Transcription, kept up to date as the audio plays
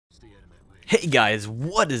Hey guys,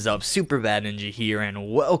 what is up? SupahBadNinja here,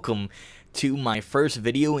 and welcome to my first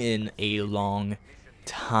video in a long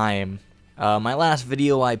time. My last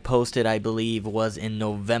video I posted, I believe, was in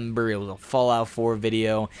November. It was a Fallout 4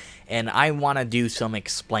 video, and I want to do some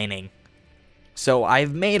explaining. So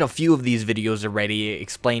I've made a few of these videos already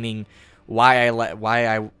explaining why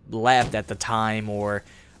I left at the time, or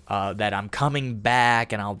that I'm coming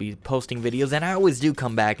back and I'll be posting videos, and I always do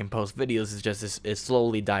come back and post videos. It's just it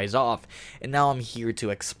slowly dies off, and now I'm here to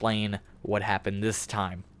explain what happened this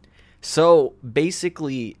time. So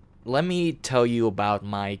basically, let me tell you about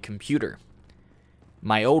my computer,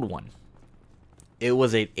 my old one. It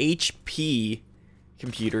was an HP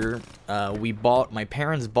computer. My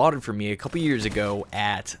parents bought it for me a couple years ago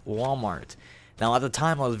at Walmart. Now at the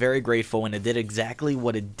time I was very grateful, and it did exactly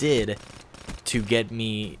what it did to get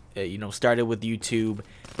me started with YouTube.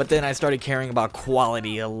 But then I started caring about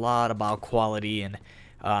quality, a lot about quality, and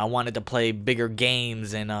I wanted to play bigger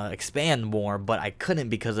games and expand more, but I couldn't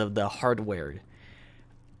because of the hardware.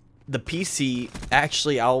 The PC,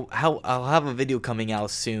 actually, I'll have a video coming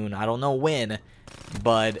out soon. I don't know when,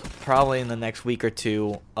 but probably in the next week or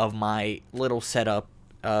two, of my little setup.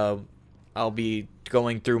 I'll be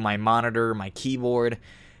going through my monitor, my keyboard,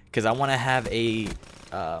 because I want to have a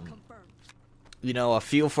a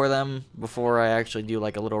feel for them before I actually do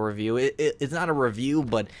like a little review. It's not a review,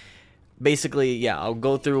 but basically, yeah, I'll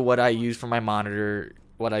go through what I use for my monitor,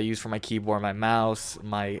 what I use for my keyboard, my mouse,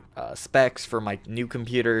 my specs for my new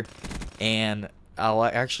computer, and I'll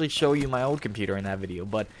actually show you my old computer in that video.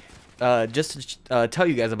 But just to tell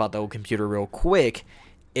you guys about the old computer real quick,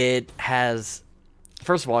 it has,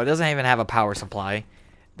 first of all, it doesn't even have a power supply.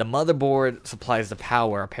 The motherboard supplies the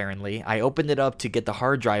power, apparently. I opened it up to get the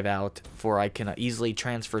hard drive out for I can easily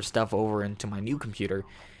transfer stuff over into my new computer,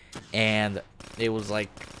 and it was like,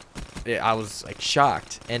 I was like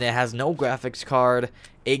shocked. And it has no graphics card,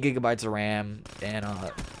 8 gigabytes of RAM, and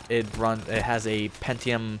it has a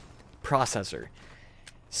Pentium processor.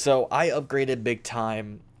 So I upgraded big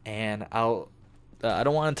time, and I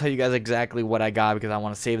don't want to tell you guys exactly what I got because I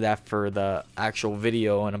want to save that for the actual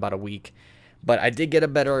video in about a week. But I did get a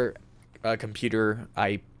better computer.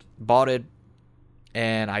 I bought it,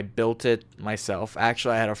 and I built it myself.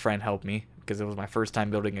 Actually, I had a friend help me because it was my first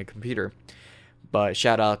time building a computer. But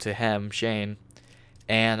shout out to him, Shane.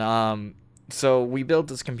 And so we built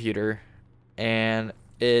this computer, and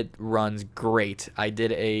it runs great. I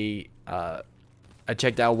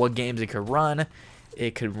checked out what games it could run.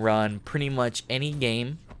 It could run pretty much any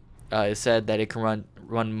game. It said that it can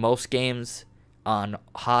run most games on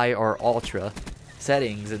high or ultra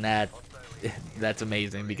settings, and that's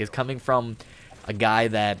amazing, because coming from a guy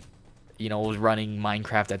that was running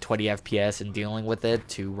Minecraft at 20 FPS and dealing with it,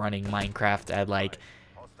 to running Minecraft at like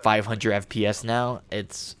 500 FPS now,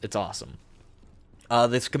 it's awesome.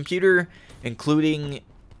 This computer, including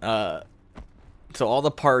so all the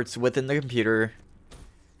parts within the computer,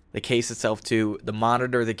 the case itself too, the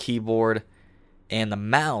monitor, the keyboard, and the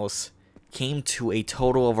mouse, came to a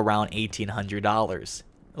total of around $1,800,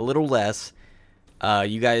 a little less.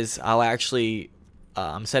 You guys,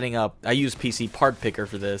 I'm setting up, I use PC Part Picker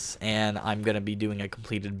for this, and I'm gonna be doing a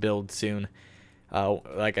completed build soon.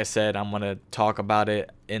 Like I said, I'm gonna talk about it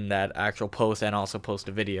in that actual post, and also post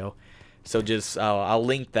a video. So just I'll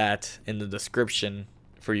link that in the description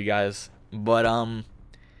for you guys. But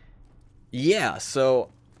yeah, so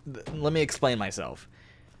let me explain myself.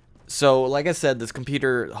 So, like I said, this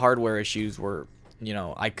computer hardware issues were,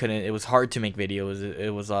 I couldn't, it was hard to make videos.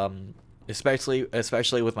 It was,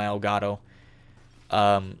 especially with my Elgato.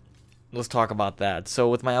 Let's talk about that. So,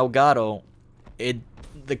 with my Elgato,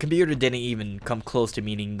 the computer didn't even come close to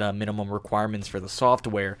meeting the minimum requirements for the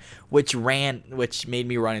software, which made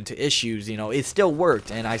me run into issues. It still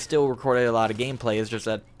worked, and I still recorded a lot of gameplay. It's just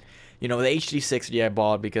that, the HD60 I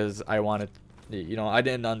bought because I wanted, I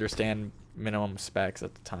didn't understand minimum specs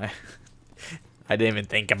at the time. I didn't even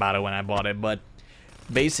think about it when I bought it. But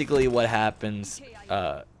basically what happens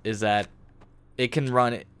is that it can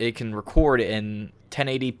record in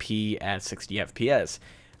 1080p at 60 FPS.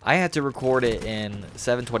 I had to record it in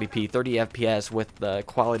 720p 30 FPS with the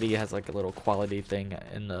quality. It has like a little quality thing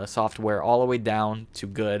in the software all the way down to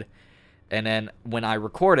good. And then when I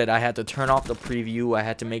recorded, I had to turn off the preview. I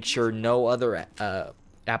had to make sure no other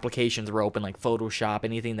applications were open, like Photoshop,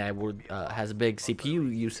 anything that would has a big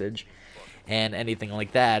CPU usage, and anything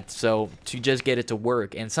like that. So to just get it to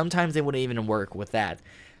work, and sometimes it wouldn't even work with that.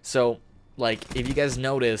 So like, if you guys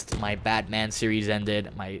noticed, my Batman series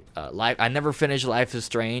ended. My I never finished Life is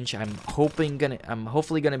Strange. I'm hopefully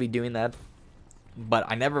gonna be doing that, but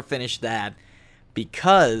I never finished that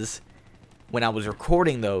because when I was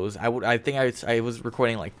recording those, I think I was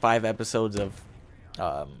recording like 5 episodes of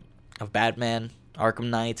Batman Arkham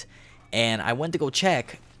Knight, and I went to go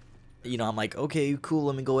check. You know, I'm like, okay, cool,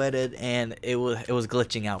 let me go edit, and it was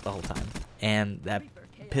glitching out the whole time, and that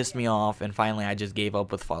pissed me off. And finally, I just gave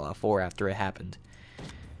up with Fallout 4 after it happened.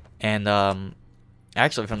 And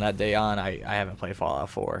actually, from that day on, I haven't played Fallout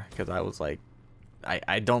 4 because I was like,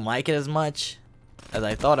 I don't like it as much as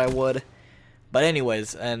I thought I would. But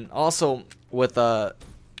anyways, and also with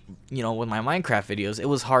you know, with my Minecraft videos, it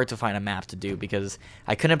was hard to find a map to do because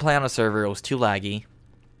I couldn't play on a server. It was too laggy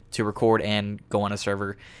to record and go on a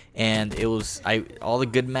server, and it was all the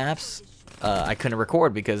good maps I couldn't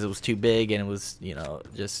record because it was too big, and it was, you know,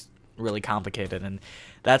 just really complicated. And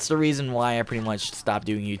that's the reason why I pretty much stopped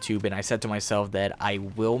doing YouTube. And I said to myself that I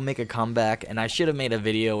will make a comeback, and I should have made a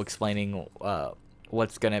video explaining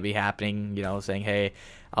what's gonna be happening, you know, saying, hey,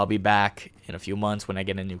 I'll be back in a few months when I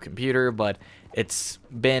get a new computer. But it's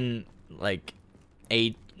been like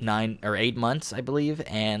 8 months, I believe,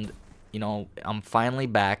 and you know, I'm finally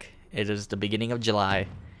back. It is the beginning of July,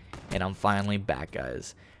 and I'm finally back,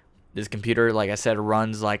 guys. This computer, like I said,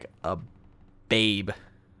 runs like a babe.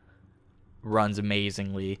 Runs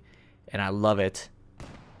amazingly, and I love it.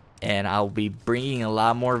 And I'll be bringing a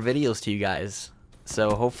lot more videos to you guys.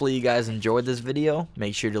 So hopefully you guys enjoyed this video.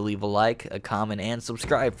 Make sure to leave a like, a comment, and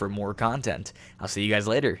subscribe for more content. I'll see you guys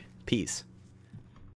later. Peace.